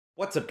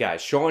What's up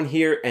guys, Sean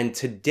here, and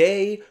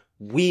today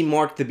we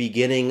mark the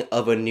beginning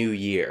of a new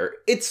year.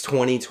 It's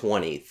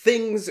 2020.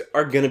 Things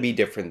are gonna be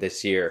different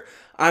this year.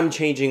 I'm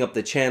changing up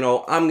the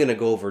channel. I'm gonna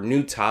go over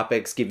new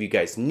topics, give you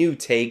guys new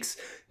takes,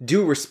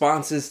 do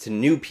responses to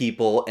new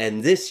people,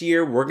 and this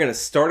year we're gonna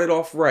start it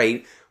off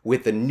right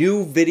with a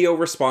new video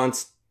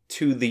response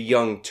to the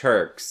Young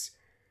Turks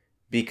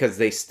because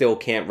they still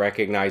can't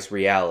recognize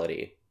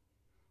reality.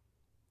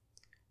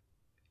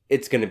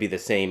 It's gonna be the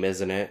same,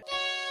 isn't it?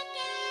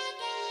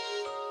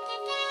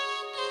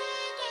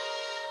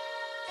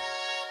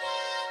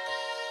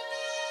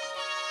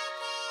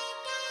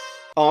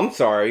 Oh, I'm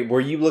sorry, were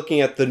you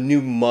looking at the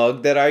new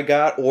mug that I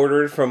got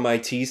ordered from my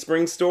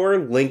Teespring store?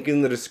 Link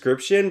in the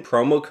description,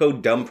 promo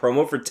code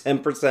DUMBPROMO for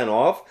 10%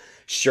 off.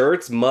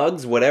 Shirts,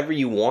 mugs, whatever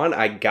you want.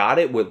 I got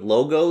it with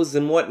logos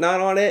and whatnot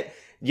on it.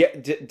 Yeah,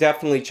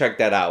 definitely check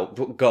that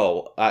out.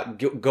 Go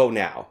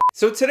now.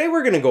 So today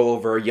we're gonna go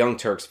over a Young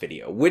Turks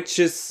video, which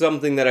is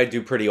something that I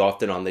do pretty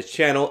often on this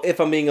channel. If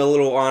I'm being a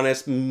little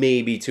honest,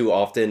 maybe too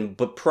often,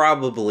 but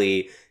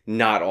probably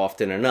not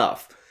often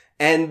enough.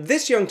 And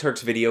this Young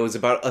Turks video is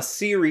about a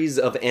series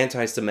of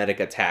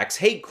anti-Semitic attacks,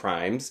 hate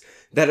crimes,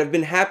 that have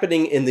been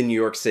happening in the New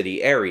York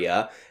City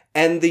area,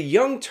 and the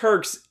Young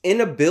Turks'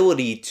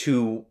 inability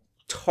to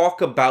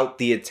talk about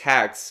the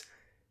attacks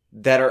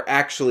that are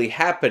actually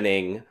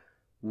happening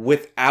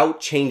without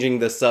changing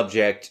the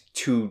subject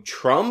to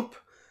Trump,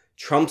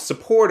 Trump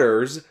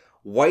supporters,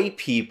 white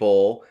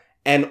people,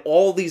 and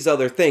all these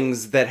other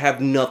things that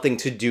have nothing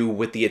to do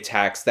with the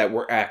attacks that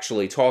we're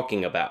actually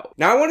talking about.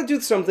 Now, I want to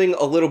do something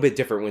a little bit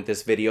different with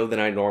this video than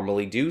I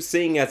normally do,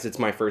 seeing as it's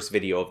my first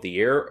video of the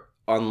year,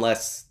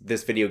 unless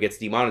this video gets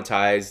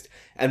demonetized,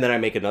 and then I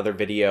make another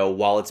video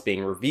while it's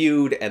being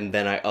reviewed, and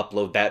then I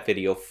upload that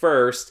video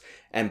first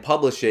and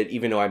publish it,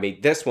 even though I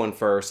made this one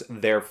first,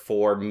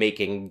 therefore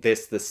making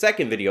this the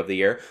second video of the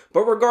year.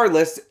 But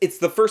regardless, it's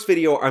the first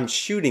video I'm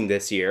shooting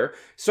this year,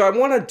 so I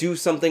want to do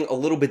something a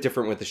little bit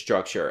different with the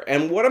structure.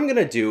 And what I'm going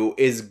to do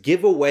is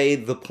give away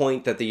the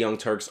point that the Young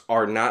Turks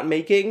are not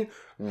making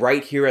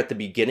right here at the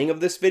beginning of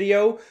this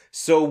video,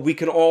 so we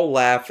can all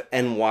laugh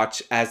and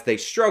watch as they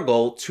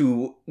struggle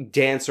to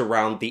dance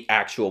around the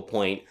actual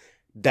point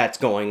that's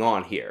going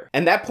on here.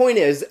 And that point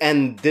is,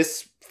 and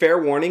this fair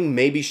warning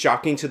may be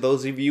shocking to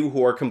those of you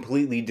who are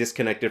completely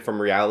disconnected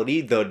from reality,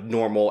 the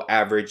normal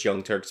average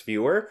Young Turks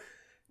viewer,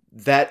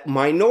 that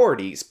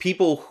minorities,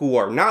 people who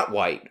are not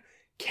white,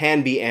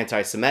 can be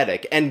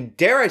anti-Semitic. And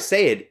dare I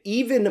say it,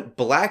 even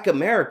Black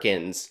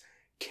Americans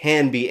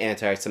can be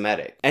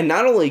anti-Semitic. And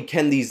not only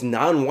can these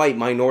non-white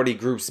minority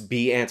groups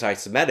be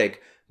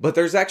anti-Semitic, but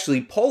there's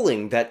actually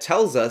polling that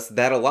tells us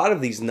that a lot of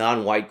these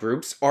non-white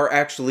groups are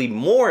actually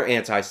more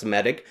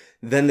anti-Semitic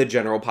than the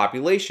general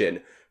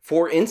population.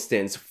 For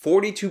instance,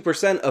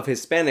 42% of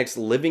Hispanics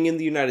living in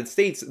the United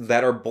States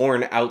that are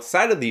born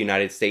outside of the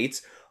United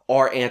States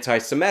are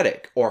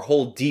anti-Semitic or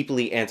hold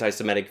deeply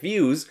anti-Semitic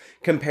views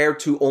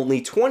compared to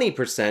only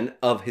 20%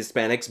 of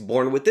Hispanics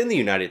born within the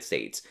United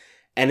States.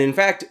 And in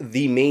fact,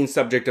 the main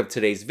subject of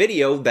today's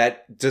video,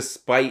 that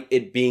despite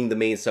it being the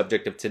main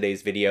subject of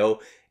today's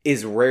video,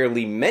 is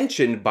rarely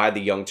mentioned by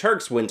the Young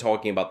Turks when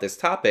talking about this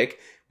topic,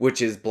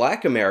 which is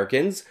Black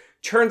Americans,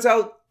 turns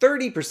out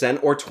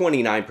 30% or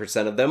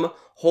 29% of them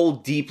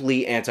hold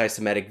deeply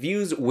anti-Semitic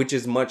views, which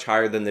is much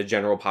higher than the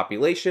general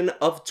population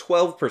of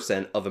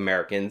 12% of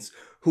Americans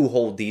who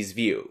hold these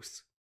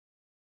views.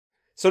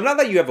 So now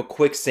that you have a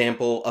quick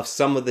sample of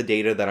some of the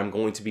data that I'm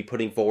going to be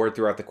putting forward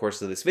throughout the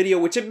course of this video,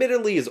 which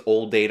admittedly is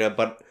old data,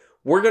 but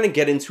we're going to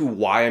get into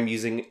why I'm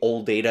using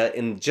old data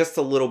in just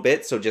a little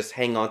bit, so just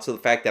hang on to the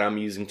fact that I'm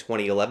using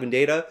 2011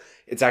 data.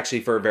 It's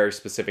actually for a very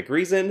specific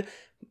reason.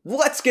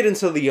 Let's get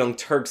into the Young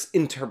Turks'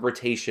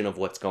 interpretation of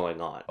what's going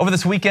on. Over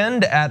this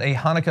weekend at a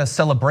Hanukkah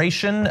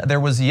celebration,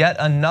 there was yet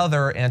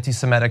another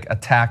anti-Semitic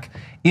attack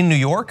in New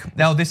York.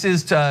 Now, this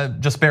is,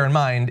 just bear in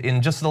mind,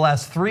 in just the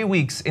last 3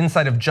 weeks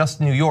inside of just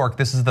New York,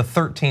 this is the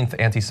 13th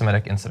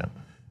anti-Semitic incident.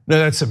 No,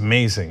 that's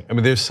amazing. I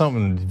mean, there's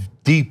something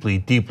deeply,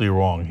 deeply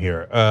wrong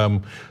here.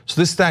 So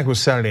this attack was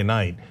Saturday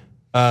night.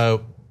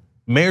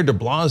 Mayor de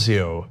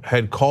Blasio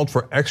had called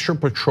for extra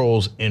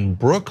patrols in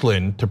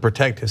Brooklyn to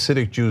protect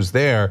Hasidic Jews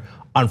there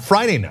on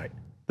Friday night,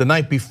 the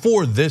night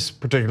before this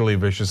particularly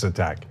vicious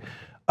attack,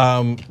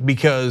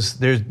 because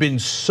there's been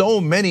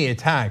so many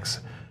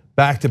attacks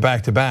back to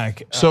back to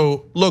back.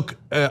 So look,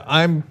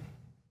 I'm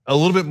a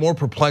little bit more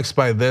perplexed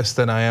by this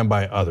than I am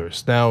by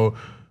others. Now,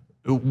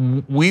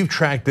 we've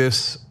tracked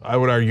this, I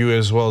would argue,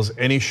 as well as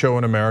any show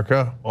in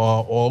America,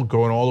 all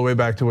going all the way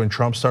back to when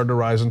Trump started to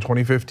rise in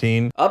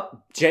 2015.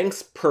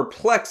 Cenk's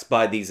perplexed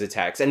by these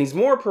attacks, and he's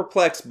more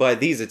perplexed by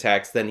these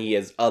attacks than he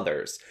is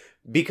others.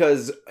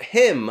 Because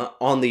him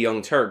on the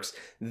Young Turks,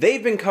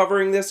 they've been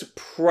covering this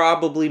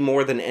probably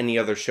more than any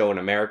other show in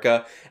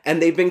America, and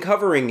they've been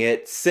covering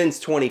it since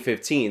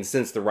 2015,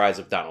 since the rise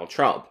of Donald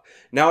Trump.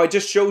 Now, I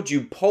just showed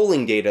you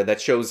polling data that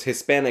shows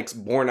Hispanics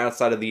born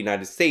outside of the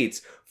United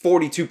States,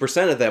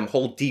 42% of them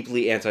hold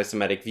deeply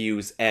anti-Semitic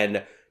views,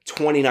 and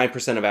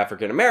 29% of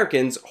African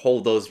Americans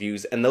hold those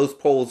views, and those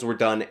polls were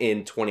done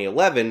in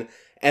 2011,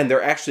 and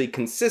they're actually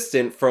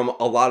consistent from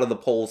a lot of the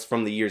polls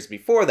from the years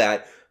before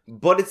that,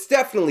 but it's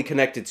definitely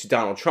connected to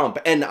Donald Trump.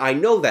 And I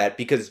know that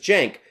because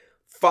Cenk,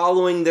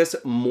 following this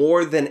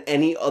more than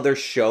any other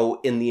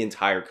show in the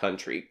entire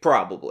country,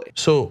 probably.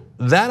 So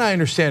that I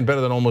understand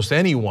better than almost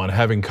anyone,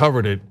 having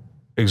covered it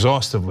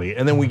exhaustively.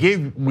 And then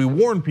we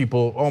warned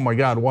people, oh my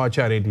God, watch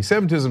out,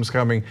 anti-Semitism's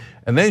coming,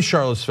 and then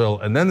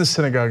Charlottesville, and then the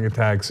synagogue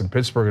attacks in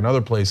Pittsburgh and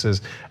other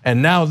places,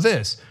 and now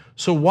this.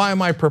 So why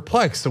am I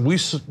perplexed?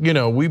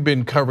 We've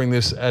been covering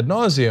this ad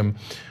nauseum,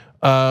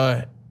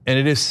 and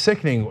it is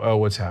sickening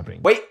what's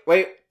happening.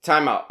 Wait,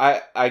 time out.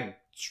 I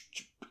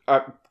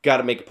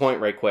gotta make a point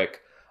right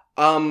quick.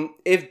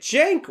 If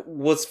Cenk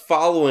was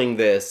following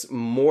this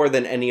more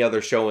than any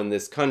other show in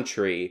this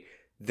country,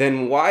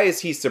 then why is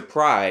he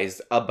surprised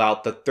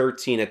about the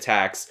 13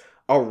 attacks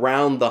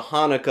around the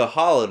Hanukkah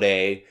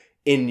holiday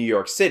in New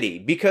York City?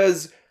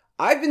 Because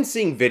I've been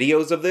seeing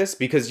videos of this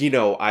because,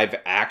 I've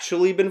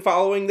actually been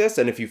following this.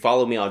 And if you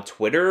follow me on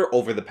Twitter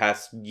over the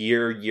past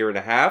year and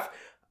a half,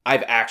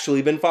 I've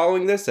actually been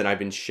following this and I've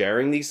been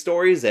sharing these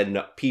stories,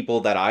 and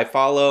people that I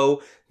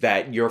follow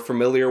that you're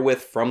familiar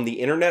with from the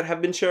internet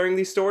have been sharing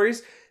these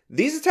stories.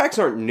 These attacks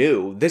aren't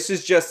new. This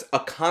is just a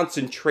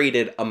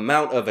concentrated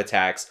amount of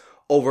attacks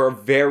over a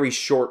very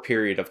short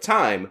period of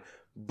time,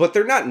 but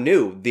they're not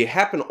new. They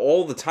happen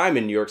all the time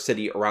in New York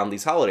City around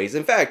these holidays.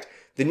 In fact,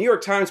 the New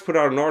York Times put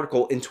out an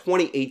article in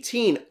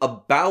 2018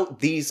 about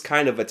these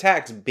kind of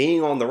attacks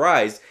being on the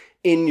rise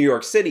in New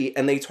York City,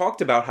 and they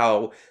talked about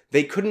how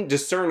they couldn't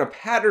discern a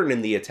pattern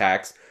in the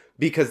attacks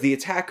because the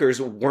attackers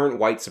weren't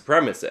white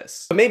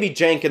supremacists. But maybe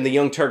Cenk and the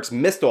Young Turks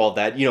missed all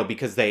that,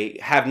 because they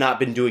have not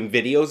been doing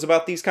videos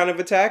about these kind of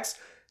attacks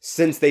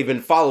since they've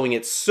been following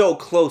it so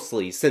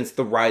closely since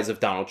the rise of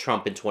Donald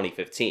Trump in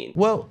 2015.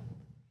 Well,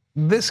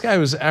 this guy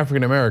was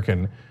African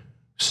American,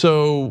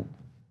 so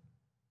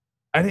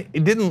it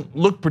didn't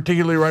look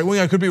particularly right-wing.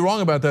 I could be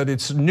wrong about that.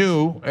 It's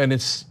new and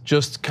it's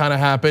just kind of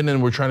happened,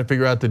 and we're trying to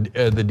figure out the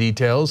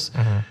details.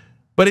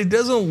 But it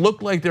doesn't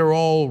look like they're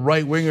all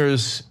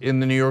right-wingers in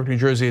the New York, New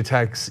Jersey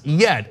attacks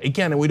yet.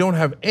 Again, we don't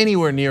have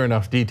anywhere near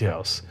enough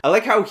details. I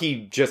like how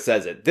he just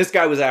says it. This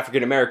guy was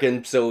African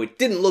American, so it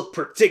didn't look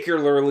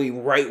particularly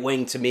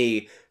right-wing to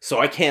me, so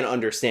I can't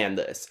understand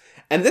this.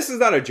 And this is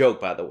not a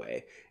joke, by the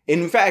way.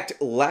 In fact,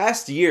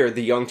 last year,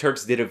 the Young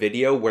Turks did a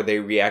video where they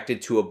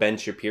reacted to a Ben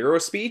Shapiro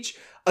speech.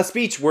 A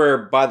speech where,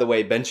 by the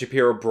way, Ben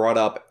Shapiro brought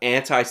up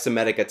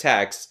anti-Semitic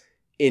attacks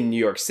in New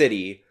York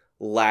City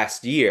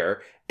last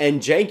year. And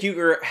Cenk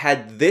Uygur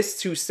had this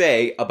to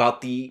say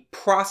about the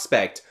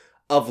prospect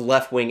of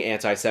left-wing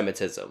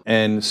anti-Semitism.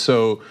 And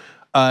so,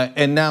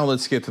 and now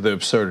let's get to the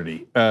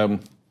absurdity.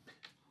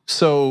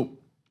 So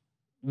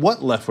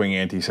what left-wing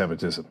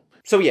anti-Semitism?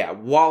 So yeah,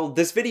 while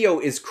this video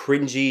is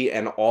cringy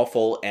and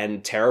awful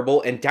and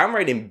terrible and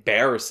downright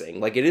embarrassing,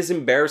 like it is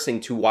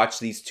embarrassing to watch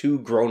these two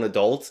grown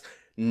adults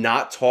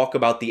not talk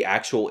about the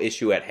actual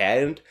issue at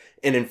hand,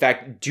 and in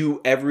fact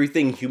do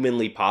everything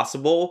humanly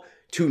possible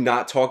to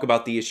not talk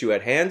about the issue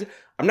at hand,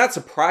 I'm not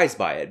surprised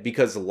by it,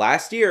 because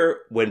last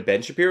year when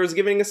Ben Shapiro was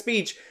giving a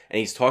speech and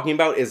he's talking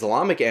about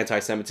Islamic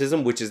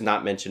anti-Semitism, which is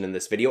not mentioned in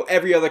this video,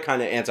 every other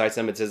kind of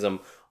anti-Semitism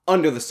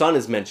under the sun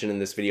is mentioned in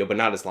this video, but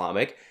not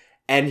Islamic,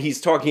 and he's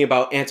talking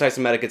about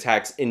anti-Semitic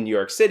attacks in New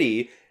York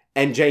City,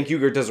 and Cenk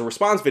Uygur does a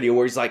response video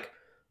where he's like,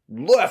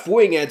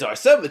 left-wing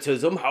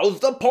anti-Semitism, how's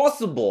that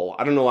possible?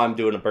 I don't know why I'm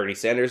doing a Bernie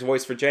Sanders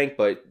voice for Cenk,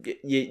 but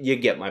you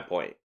get my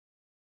point.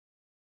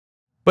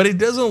 But it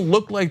doesn't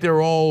look like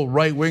they're all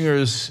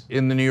right-wingers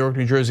in the New York,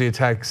 New Jersey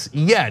attacks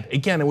yet.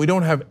 Again, we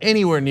don't have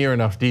anywhere near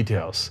enough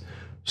details.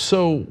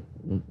 So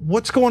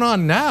what's going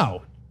on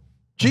now?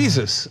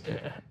 Jesus,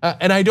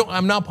 and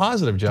I'm not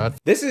positive, John.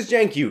 This is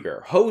Cenk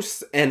Uygur,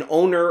 host and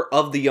owner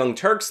of The Young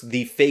Turks,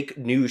 the fake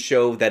news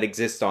show that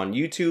exists on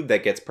YouTube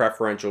that gets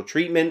preferential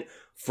treatment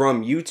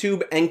from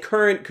YouTube, and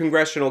current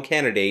congressional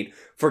candidate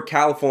for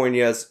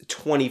California's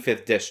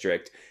 25th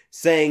district,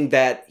 saying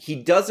that he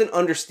doesn't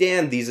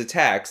understand these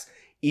attacks,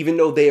 even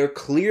though they are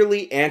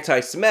clearly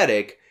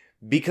anti-Semitic,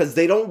 because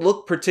they don't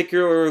look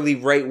particularly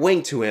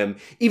right-wing to him,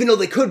 even though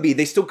they could be,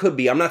 they still could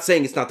be. I'm not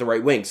saying it's not the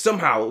right wing.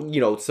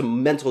 Somehow,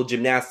 some mental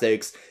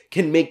gymnastics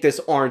can make this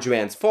Orange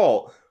Man's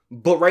fault.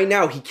 But right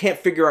now, he can't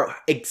figure out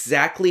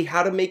exactly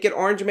how to make it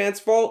Orange Man's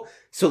fault,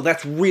 so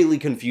that's really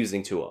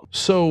confusing to him.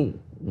 So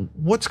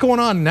what's going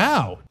on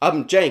now?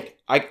 Cenk,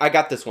 I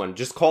got this one.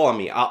 Just call on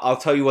me. I'll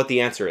tell you what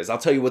the answer is. I'll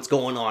tell you what's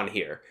going on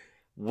here.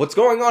 What's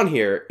going on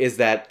here is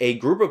that a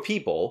group of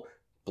people,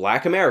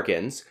 Black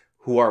Americans,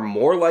 who are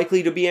more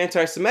likely to be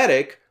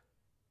anti-Semitic,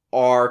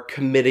 are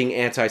committing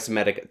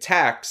anti-Semitic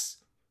attacks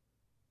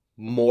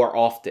more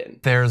often.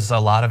 There's a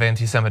lot of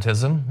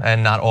anti-Semitism,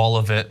 and not all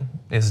of it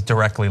is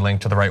directly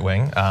linked to the right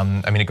wing.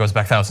 It goes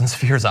back thousands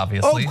of years,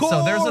 obviously. Of course.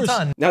 So there's a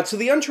ton. Now, to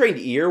the untrained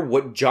ear,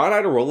 what John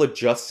Iadarola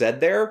just said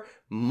there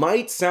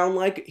might sound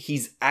like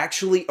he's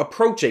actually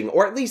approaching,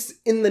 or at least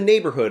in the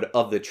neighborhood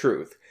of the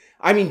truth.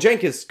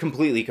 Cenk is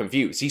completely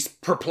confused. He's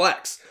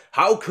perplexed.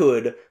 How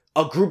could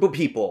a group of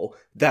people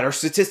that are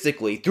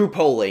statistically, through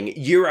polling,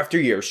 year after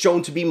year,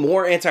 shown to be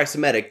more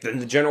anti-Semitic than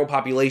the general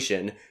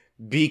population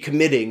be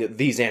committing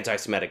these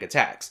anti-Semitic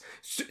attacks.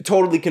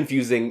 Totally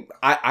confusing.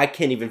 I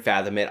can't even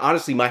fathom it.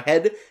 Honestly, my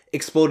head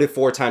exploded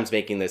 4 times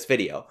making this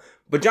video.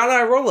 But John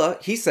Irola,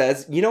 he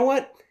says, you know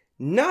what?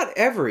 Not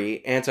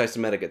every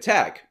anti-Semitic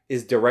attack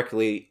is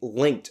directly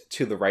linked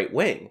to the right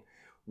wing.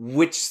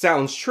 Which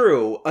sounds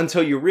true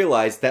until you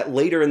realize that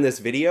later in this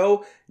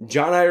video,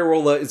 John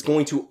Irola is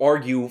going to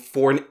argue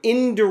for an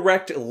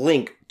indirect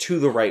link to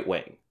the right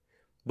wing.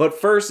 But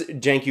first,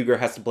 Cenk Uygur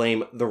has to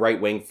blame the right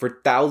wing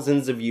for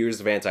thousands of years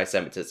of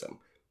anti-Semitism.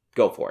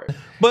 Go for it.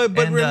 But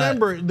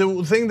remember,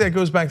 the thing that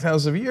goes back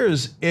thousands of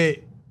years,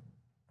 it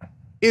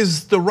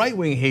is the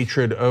right-wing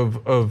hatred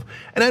of,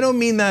 and I don't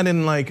mean that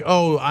in like,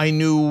 oh, I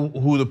knew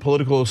who the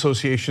political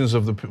associations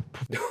of the.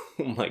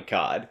 Oh my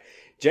God.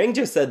 Cenk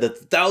just said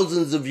that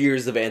thousands of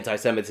years of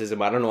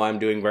anti-Semitism, I don't know why I'm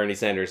doing Bernie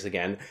Sanders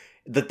again,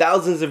 the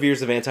thousands of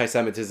years of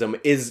anti-Semitism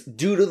is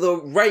due to the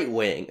right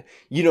wing.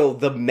 You know,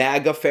 the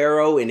MAGA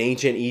pharaoh in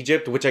ancient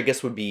Egypt, which I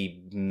guess would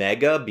be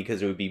mega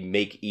because it would be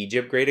make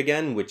Egypt great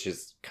again, which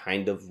is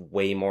kind of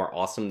way more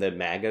awesome than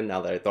MAGA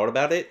now that I thought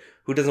about it.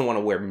 Who doesn't want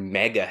to wear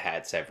mega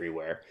hats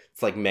everywhere?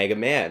 It's like Mega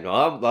Man.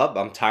 Oh,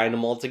 I'm tying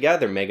them all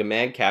together. Mega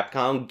Man,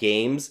 Capcom,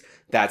 games.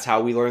 That's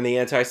how we learn the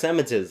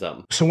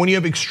anti-Semitism. So when you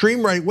have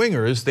extreme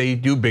right-wingers, they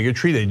do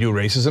bigotry, they do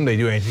racism, they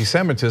do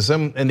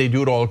anti-Semitism, and they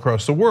do it all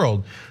across the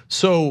world.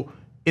 So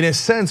in a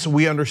sense,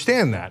 we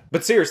understand that.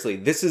 But seriously,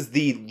 this is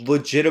the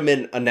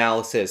legitimate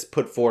analysis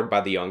put forward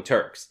by the Young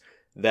Turks.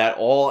 That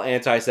all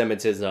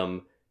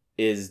anti-Semitism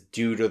is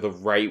due to the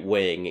right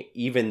wing,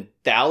 even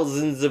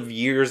thousands of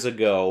years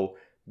ago,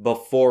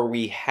 before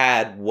we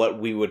had what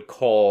we would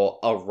call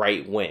a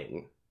right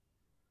wing.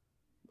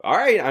 All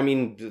right, I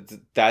mean,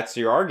 that's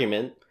your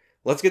argument.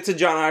 Let's get to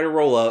John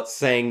Irola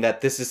saying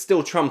that this is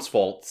still Trump's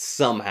fault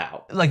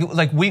somehow.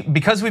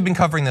 Because we've been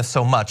covering this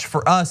so much,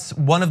 for us,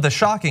 one of the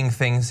shocking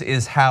things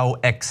is how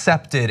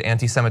accepted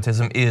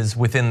anti-Semitism is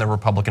within the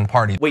Republican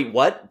Party. Wait,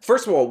 what?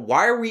 First of all,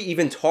 why are we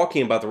even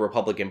talking about the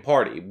Republican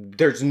Party?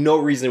 There's no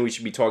reason we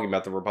should be talking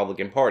about the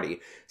Republican Party.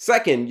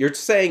 Second, you're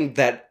saying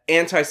that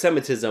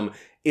anti-Semitism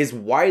is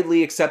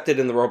widely accepted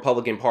in the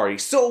Republican Party,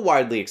 so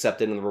widely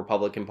accepted in the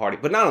Republican Party,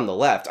 but not on the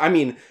left. I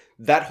mean,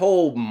 that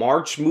whole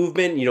march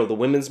movement, you know, the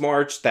Women's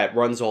March that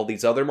runs all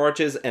these other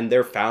marches, and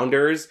their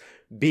founders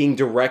being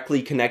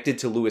directly connected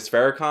to Louis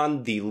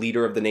Farrakhan, the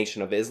leader of the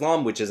Nation of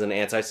Islam, which is an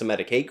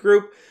anti-Semitic hate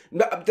group.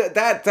 What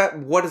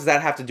does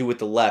that have to do with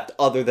the left,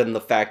 other than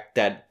the fact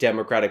that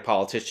Democratic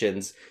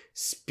politicians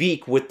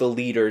speak with the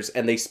leaders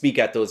and they speak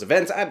at those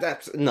events?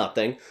 That's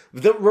nothing.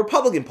 The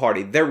Republican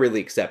Party, they're really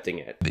accepting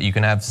it. You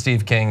can have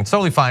Steve King, it's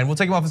totally fine. We'll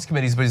take him off his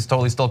committees, but he's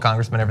totally still a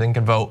congressman, everything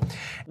can vote.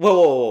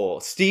 Whoa.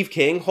 Steve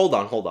King, hold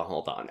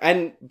on.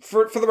 And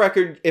for the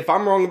record, if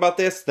I'm wrong about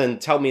this, then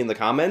tell me in the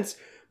comments.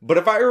 But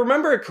if I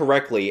remember it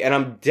correctly, and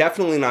I'm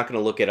definitely not going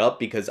to look it up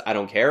because I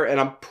don't care, and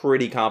I'm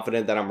pretty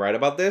confident that I'm right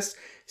about this,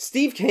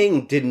 Steve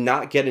King did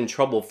not get in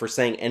trouble for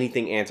saying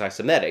anything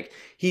anti-Semitic.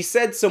 He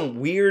said some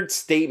weird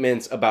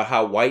statements about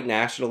how white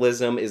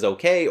nationalism is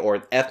okay, or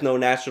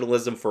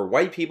ethno-nationalism for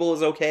white people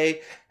is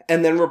okay,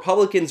 and then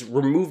Republicans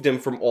removed him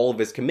from all of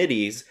his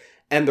committees,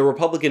 and the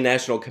Republican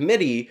National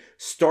Committee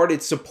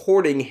started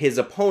supporting his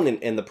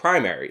opponent in the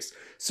primaries.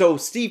 So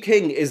Steve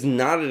King is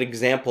not an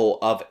example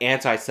of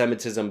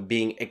anti-Semitism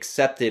being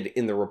accepted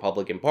in the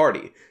Republican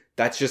Party.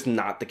 That's just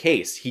not the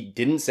case. He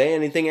didn't say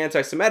anything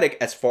anti-Semitic,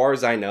 as far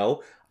as I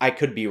know. I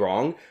could be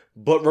wrong.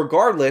 But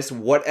regardless,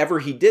 whatever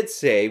he did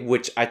say,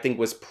 which I think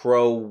was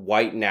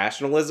pro-white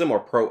nationalism or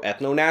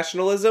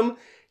pro-ethno-nationalism,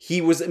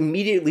 he was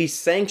immediately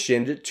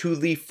sanctioned to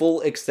the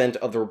full extent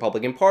of the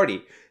Republican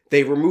Party.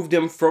 They removed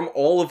him from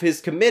all of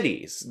his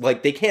committees.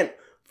 Like, they can't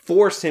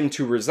force him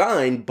to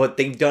resign, but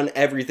they've done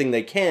everything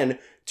they can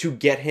to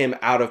get him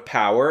out of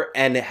power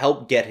and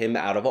help get him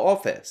out of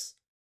office.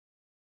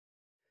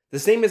 The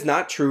same is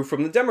not true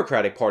from the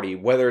Democratic Party,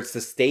 whether it's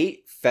the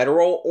state,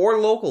 federal, or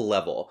local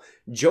level.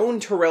 Joan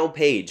Terrell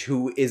Page,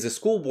 who is a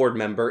school board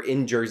member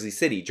in Jersey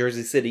City.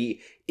 Jersey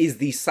City is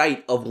the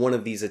site of one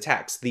of these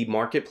attacks. The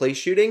marketplace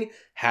shooting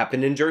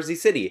happened in Jersey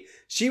City.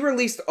 She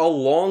released a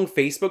long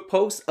Facebook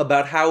post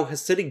about how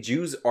Hasidic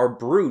Jews are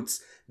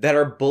brutes that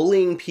are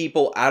bullying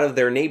people out of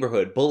their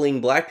neighborhood, bullying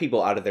black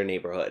people out of their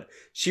neighborhood.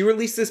 She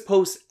released this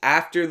post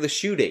after the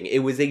shooting. It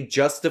was a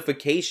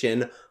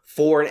justification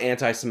for an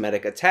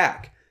anti-Semitic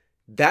attack.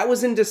 That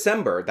was in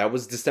December. That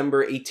was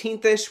December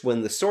 18th-ish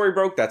when the story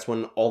broke. That's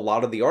when a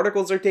lot of the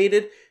articles are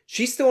dated.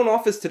 She's still in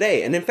office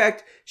today. And in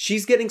fact,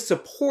 she's getting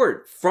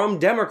support from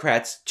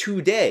Democrats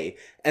today.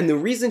 And the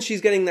reason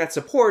she's getting that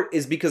support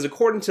is because,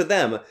 according to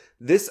them,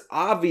 this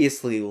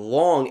obviously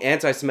long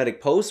anti-Semitic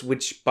post,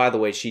 which, by the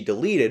way, she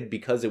deleted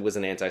because it was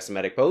an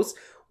anti-Semitic post,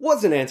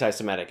 wasn't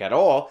anti-Semitic at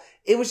all.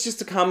 It was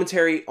just a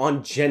commentary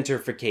on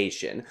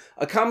gentrification.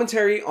 A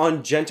commentary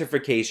on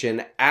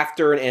gentrification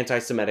after an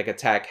anti-Semitic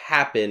attack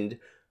happened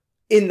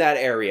in that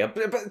area,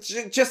 but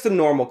just a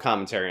normal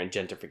commentary on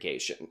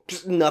gentrification.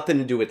 Just nothing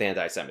to do with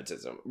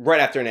anti-Semitism.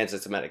 Right after an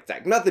anti-Semitic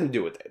attack, nothing to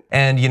do with it.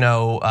 And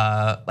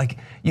like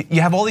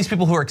you have all these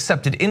people who are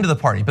accepted into the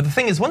party, but the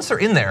thing is, once they're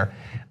in there,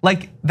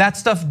 like that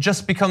stuff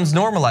just becomes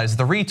normalized.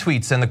 The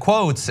retweets and the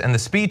quotes and the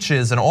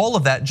speeches and all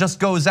of that just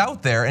goes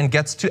out there and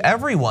gets to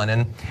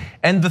everyone.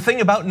 And the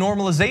thing about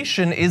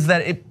normalization is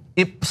that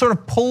it sort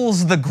of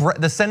pulls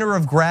the center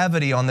of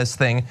gravity on this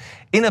thing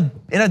in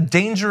a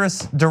dangerous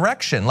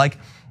direction. Like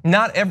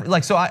not every,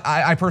 like, so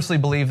I personally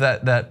believe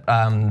that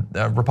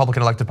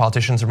Republican elected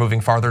politicians are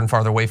moving farther and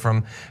farther away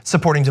from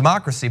supporting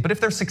democracy. But if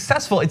they're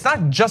successful, it's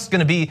not just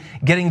going to be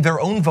getting their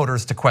own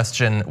voters to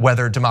question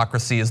whether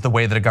democracy is the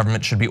way that a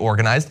government should be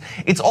organized.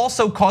 It's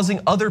also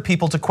causing other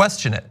people to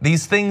question it.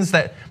 These things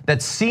that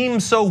seem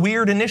so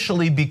weird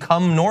initially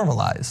become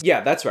normalized.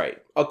 Yeah, that's right.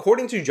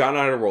 According to John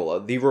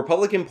Iadarola, the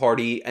Republican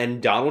Party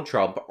and Donald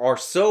Trump are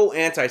so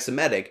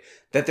anti-Semitic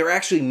that they're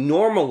actually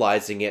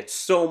normalizing it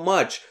so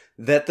much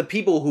that the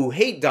people who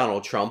hate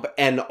Donald Trump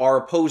and are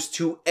opposed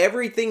to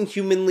everything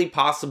humanly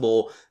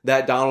possible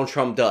that Donald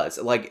Trump does.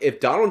 Like, if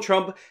Donald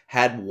Trump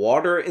had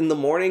water in the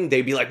morning,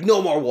 they'd be like,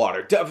 no more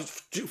water.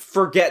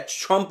 Forget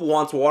Trump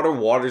wants water.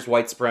 Water's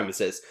white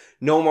supremacist.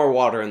 No more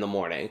water in the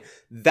morning.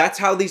 That's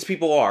how these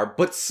people are,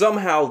 but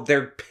somehow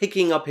they're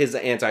picking up his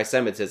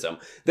anti-Semitism.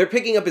 They're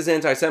picking up his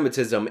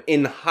anti-Semitism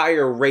in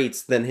higher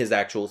rates than his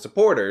actual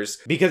supporters,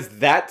 because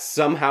that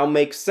somehow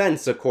makes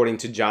sense according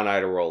to John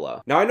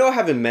Iadarola. Now, I know I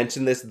haven't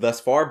mentioned this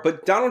thus far,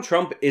 but Donald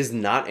Trump is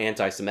not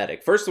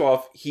anti-Semitic. First of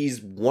all,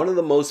 he's one of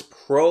the most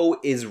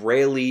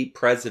pro-Israeli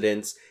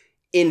presidents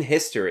in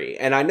history.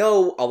 And I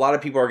know a lot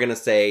of people are going to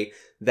say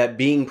that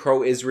being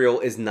pro-Israel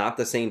is not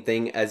the same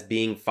thing as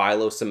being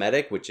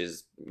philo-Semitic, which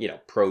is,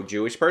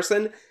 pro-Jewish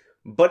person.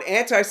 But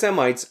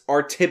anti-Semites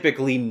are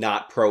typically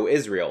not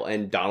pro-Israel,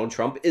 and Donald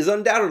Trump is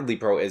undoubtedly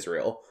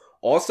pro-Israel.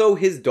 Also,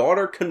 his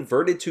daughter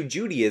converted to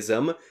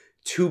Judaism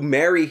to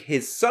marry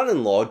his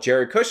son-in-law,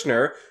 Jared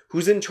Kushner,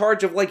 who's in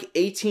charge of like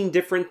 18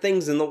 different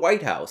things in the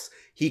White House.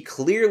 He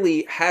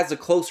clearly has a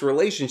close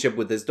relationship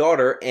with his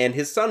daughter and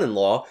his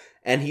son-in-law,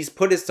 and he's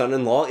put his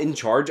son-in-law in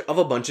charge of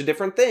a bunch of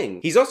different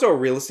things. He's also a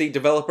real estate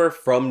developer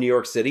from New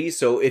York City,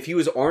 so if he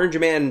was Orange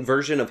Man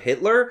version of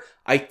Hitler,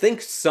 I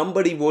think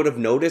somebody would have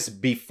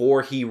noticed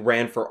before he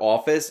ran for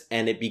office,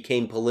 and it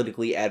became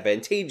politically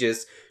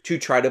advantageous to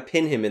try to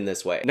pin him in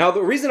this way. Now,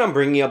 the reason I'm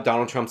bringing up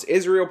Donald Trump's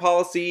Israel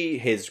policy,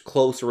 his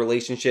close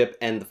relationship,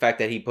 and the fact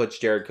that he puts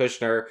Jared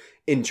Kushner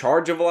in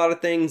charge of a lot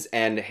of things,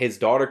 and his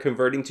daughter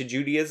converting to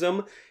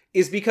Judaism,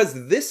 is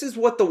because this is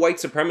what the white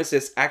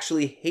supremacists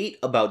actually hate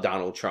about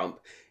Donald Trump.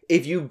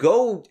 If you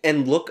go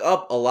and look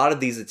up a lot of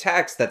these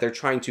attacks that they're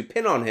trying to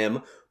pin on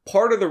him,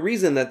 part of the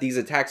reason that these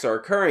attacks are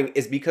occurring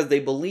is because they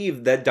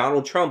believe that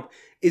Donald Trump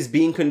is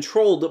being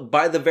controlled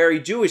by the very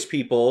Jewish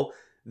people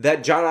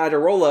that John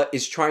Iadarola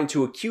is trying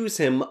to accuse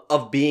him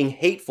of being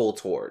hateful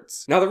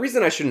towards. Now, the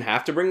reason I shouldn't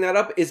have to bring that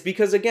up is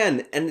because,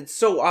 again, and it's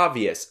so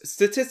obvious,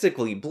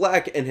 statistically,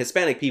 Black and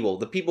Hispanic people,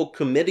 the people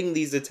committing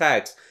these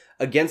attacks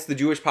against the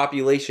Jewish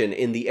population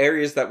in the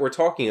areas that we're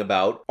talking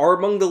about, are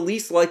among the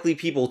least likely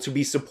people to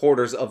be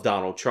supporters of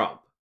Donald Trump.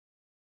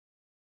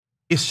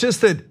 It's just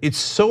that it's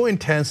so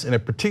intense in a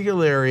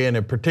particular area in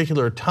a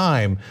particular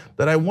time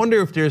that I wonder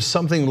if there's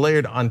something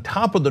layered on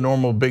top of the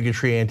normal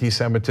bigotry,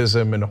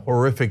 anti-Semitism, and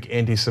horrific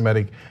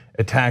anti-Semitic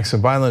attacks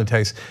and violent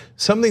attacks.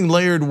 Something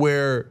layered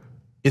where,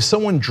 is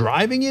someone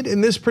driving it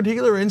in this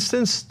particular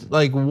instance?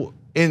 Like,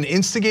 in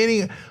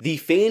instigating? The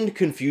feigned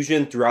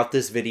confusion throughout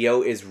this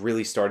video is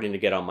really starting to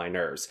get on my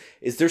nerves.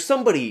 Is there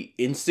somebody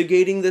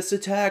instigating this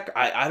attack?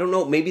 I don't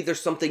know, maybe there's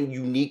something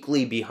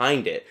uniquely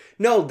behind it.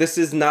 No, this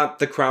is not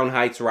the Crown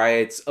Heights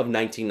riots of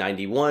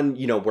 1991,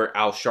 where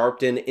Al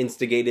Sharpton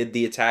instigated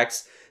the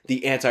attacks,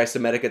 the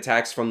anti-Semitic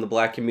attacks from the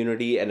Black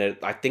community, and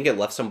I think it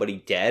left somebody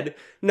dead.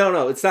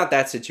 No, it's not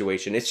that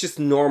situation. It's just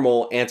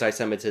normal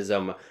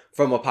anti-Semitism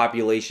from a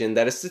population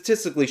that is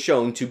statistically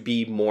shown to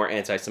be more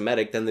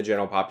anti-Semitic than the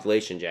general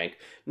population, Jank.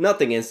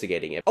 Nothing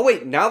instigating it. Oh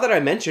wait, now that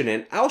I mention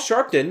it, Al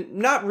Sharpton,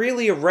 not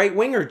really a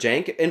right-winger,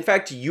 Jank. In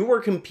fact, you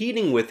were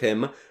competing with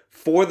him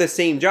for the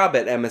same job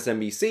at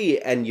MSNBC,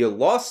 and you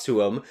lost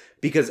to him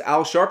because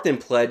Al Sharpton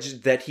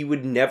pledged that he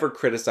would never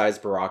criticize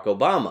Barack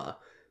Obama.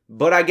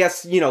 But I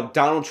guess,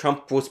 Donald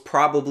Trump was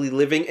probably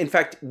living, in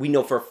fact, we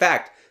know for a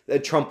fact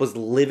that Trump was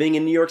living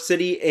in New York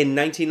City in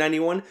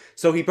 1991,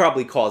 so he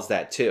probably caused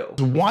that too.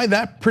 Why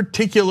that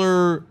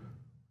particular,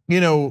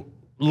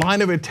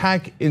 line of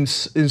attack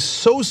is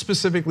so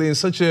specifically in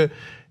such in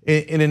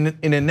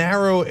a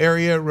narrow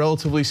area,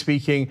 relatively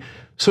speaking.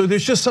 So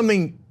there's just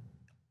something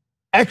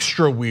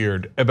extra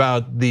weird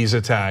about these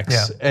attacks,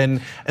 yeah.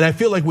 and I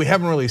feel like we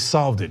haven't really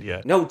solved it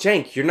yet. No,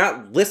 Jank, you're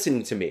not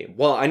listening to me.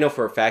 Well, I know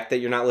for a fact that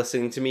you're not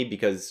listening to me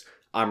because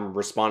I'm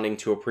responding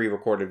to a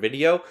pre-recorded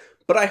video,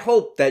 but I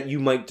hope that you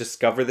might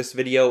discover this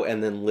video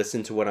and then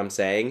listen to what I'm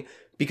saying,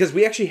 because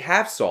we actually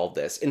have solved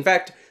this. In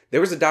fact,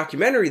 there was a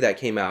documentary that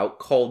came out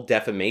called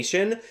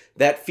Defamation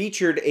that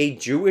featured a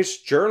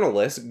Jewish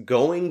journalist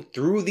going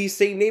through these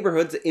same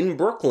neighborhoods in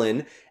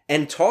Brooklyn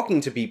and talking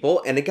to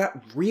people, and it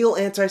got real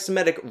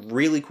anti-Semitic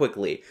really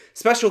quickly.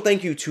 Special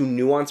thank you to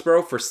Nuance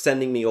Bro for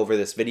sending me over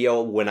this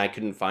video when I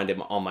couldn't find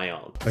him on my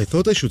own. I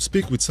thought I should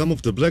speak with some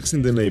of the blacks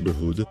in the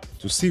neighborhood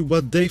to see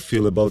what they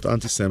feel about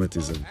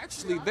anti-Semitism.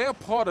 Actually, they're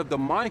part of the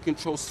mind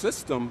control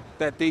system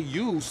that they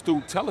use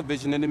through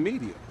television and the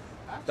media.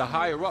 The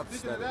higher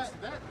ups.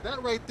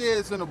 That right there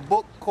is in a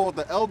book called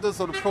The Elders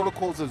of the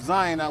Protocols of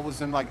Zion. That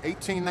was in like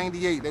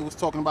 1898. They was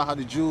talking about how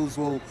the Jews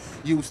will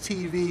use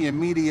TV and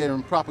media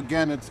and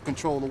propaganda to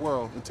control the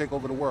world and take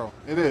over the world.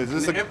 It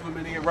is. They're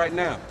implementing it right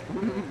now.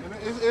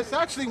 It's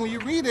actually, when you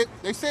read it,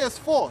 they say it's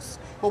false.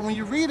 But when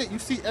you read it, you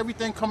see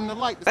everything coming to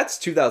light. That's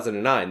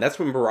 2009. That's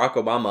when Barack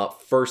Obama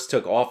first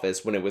took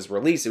office. When it was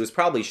released, it was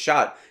probably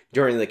shot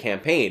during the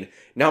campaign.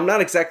 Now, I'm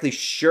not exactly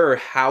sure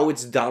how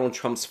it's Donald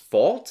Trump's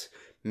fault.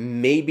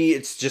 Maybe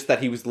it's just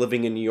that he was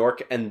living in New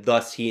York and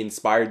thus he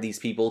inspired these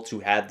people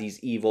to have these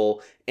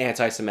evil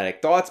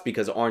anti-Semitic thoughts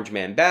because Orange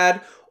Man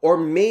bad. Or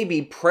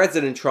maybe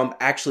President Trump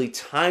actually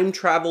time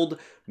traveled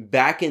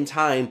back in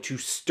time to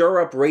stir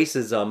up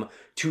racism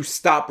to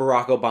stop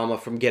Barack Obama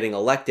from getting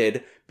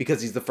elected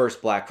because he's the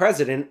first black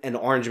president, and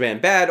Orange Man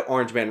bad,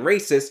 Orange Man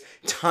racist,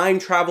 time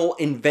travel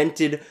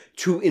invented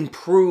to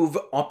improve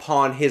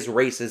upon his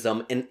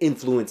racism and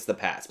influence the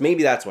past.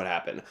 Maybe that's what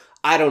happened.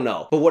 I don't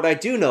know. But what I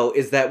do know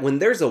is that when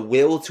there's a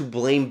will to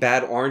blame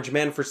bad Orange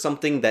Man for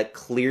something that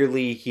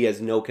clearly he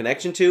has no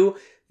connection to,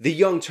 the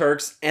Young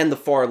Turks and the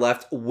far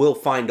left will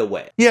find a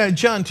way. Yeah,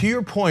 John, to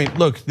your point,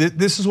 look,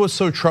 this is what's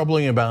so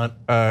troubling about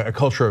a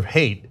culture of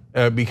hate,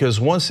 because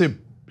once it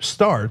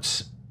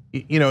starts,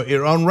 you know,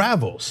 it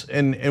unravels,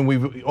 and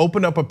we've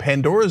opened up a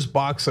Pandora's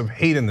box of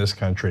hate in this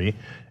country.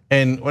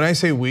 And when I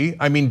say we,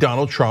 I mean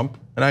Donald Trump,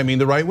 and I mean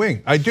the right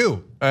wing. I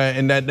do,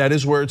 and that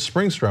is where it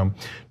springs from.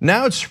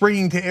 Now it's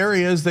springing to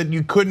areas that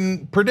you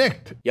couldn't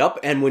predict. Yup,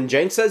 and when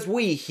Cenk says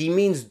we, he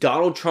means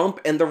Donald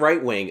Trump and the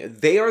right wing.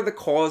 They are the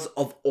cause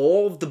of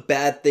all of the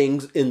bad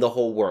things in the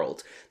whole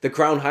world. The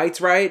Crown Heights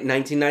riot,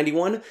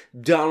 1991,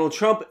 Donald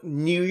Trump,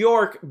 New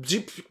York,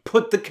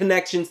 put the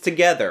connections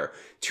together.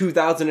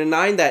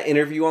 2009, that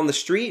interview on the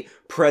street,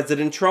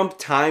 President Trump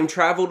time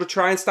traveled to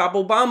try and stop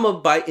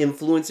Obama by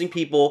influencing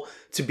people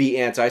to be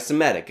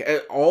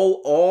anti-Semitic.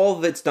 All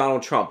of it's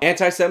Donald Trump.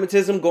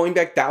 Anti-Semitism going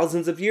back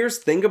thousands of years,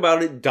 think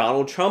about it,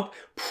 Donald Trump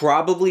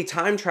probably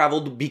time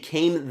traveled,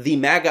 became the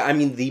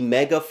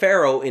mega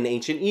pharaoh in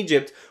ancient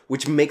Egypt,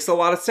 which makes a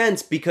lot of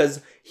sense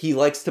because he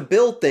likes to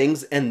build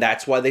things, and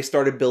that's why they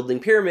started building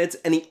pyramids,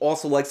 and he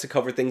also likes to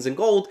cover things in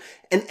gold,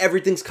 and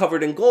everything's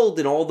covered in gold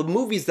in all the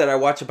movies that I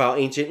watch about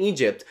ancient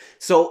Egypt.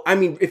 So, I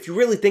mean, if you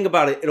really think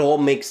about it, it all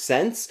makes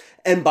sense,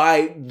 and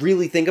by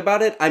really think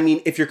about it, I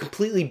mean, if you're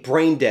completely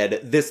brain dead,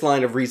 this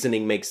line of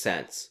reasoning makes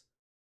sense.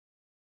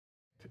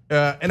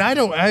 And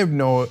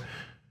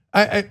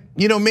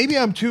you know, maybe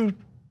I'm too,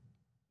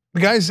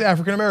 the guy's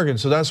African American,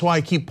 so that's why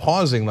I keep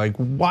pausing. Like,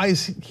 why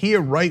is he a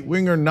right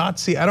winger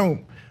Nazi?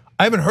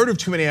 I haven't heard of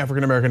too many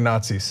African American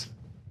Nazis.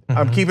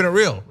 I'm keeping it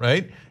real,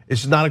 right?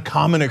 It's not a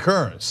common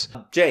occurrence.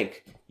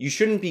 Cenk, you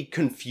shouldn't be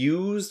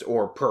confused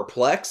or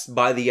perplexed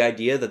by the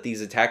idea that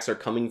these attacks are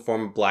coming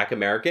from black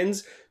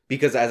Americans,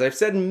 because as I've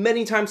said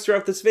many times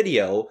throughout this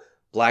video,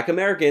 black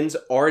Americans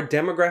are a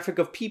demographic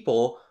of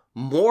people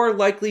more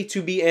likely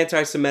to be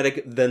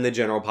anti-Semitic than the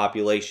general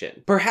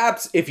population.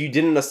 Perhaps if you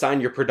didn't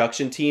assign your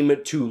production team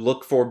to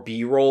look for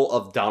B-roll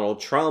of Donald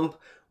Trump,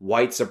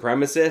 white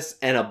supremacists,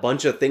 and a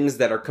bunch of things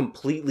that are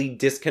completely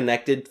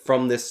disconnected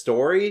from this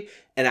story,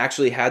 and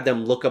actually had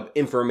them look up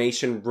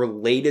information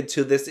related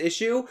to this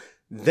issue,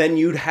 then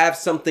you'd have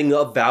something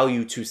of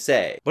value to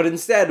say. But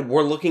instead,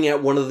 we're looking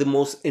at one of the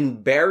most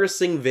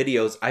embarrassing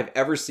videos I've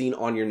ever seen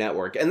on your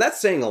network, and that's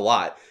saying a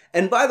lot.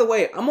 And by the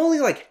way, I'm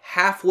only like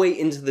halfway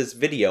into this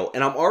video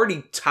and I'm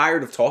already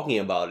tired of talking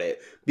about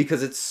it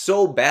because it's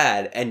so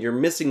bad and you're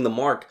missing the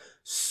mark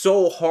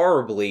so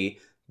horribly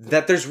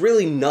that there's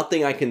really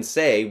nothing I can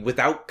say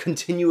without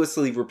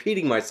continuously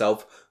repeating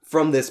myself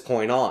from this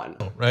point on.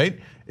 Right?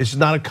 It's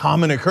not a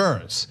common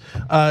occurrence.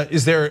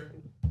 Is there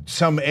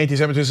some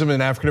anti-Semitism in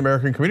the African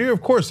American community?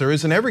 Of course, there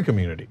is in every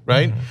community,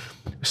 right?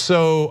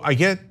 So I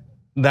get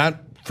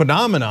that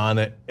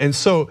phenomenon. And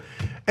so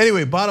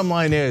anyway, bottom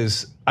line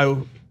is,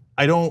 I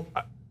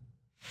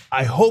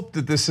hope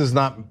that this is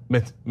not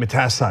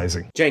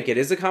metastasizing. Cenk, it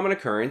is a common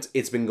occurrence.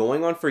 It's been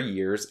going on for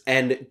years.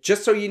 And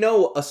just so you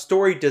know, a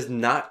story does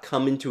not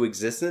come into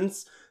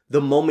existence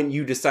the moment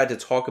you decide to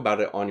talk about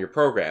it on your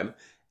program.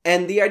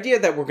 And the idea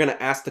that we're going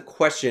to ask the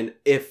question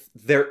if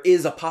there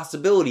is a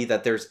possibility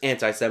that there's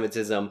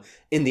anti-Semitism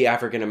in the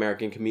African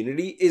American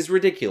community is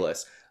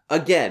ridiculous.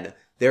 Again,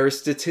 there is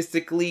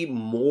statistically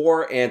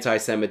more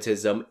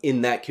anti-Semitism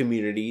in that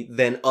community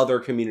than other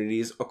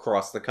communities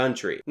across the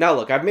country. Now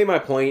look, I've made my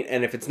point,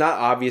 and if it's not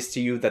obvious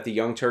to you that the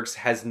Young Turks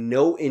has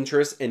no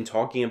interest in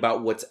talking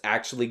about what's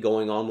actually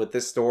going on with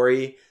this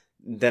story,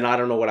 then I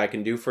don't know what I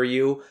can do for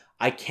you.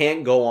 I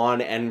can't go on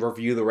and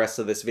review the rest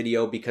of this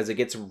video because it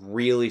gets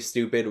really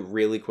stupid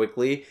really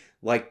quickly.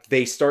 Like,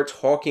 they start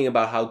talking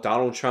about how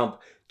Donald Trump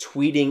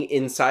tweeting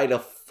inside a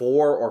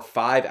 4 or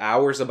 5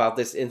 hours about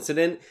this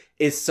incident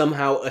is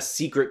somehow a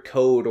secret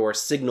code or a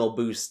signal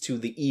boost to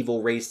the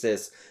evil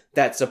racists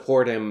that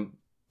support him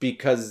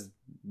because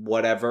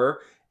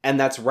whatever. And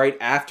that's right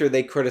after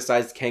they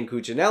criticized Ken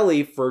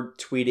Cuccinelli for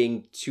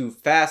tweeting too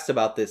fast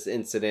about this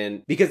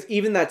incident. Because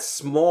even that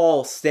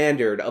small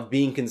standard of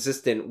being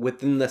consistent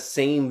within the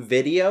same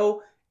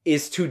video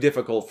is too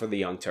difficult for the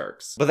Young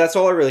Turks. But that's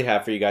all I really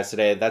have for you guys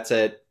today. That's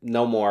it.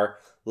 No more.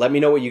 Let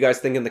me know what you guys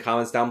think in the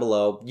comments down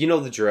below. You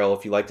know the drill.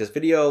 If you like this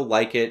video,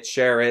 like it,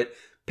 share it.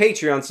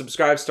 Patreon,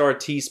 Subscribe Star,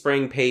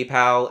 Teespring,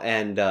 PayPal,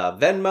 and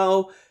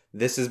Venmo.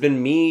 This has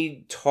been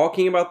me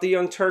talking about the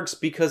Young Turks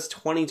because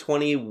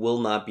 2020 will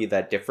not be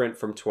that different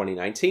from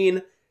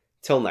 2019.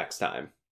 Till next time.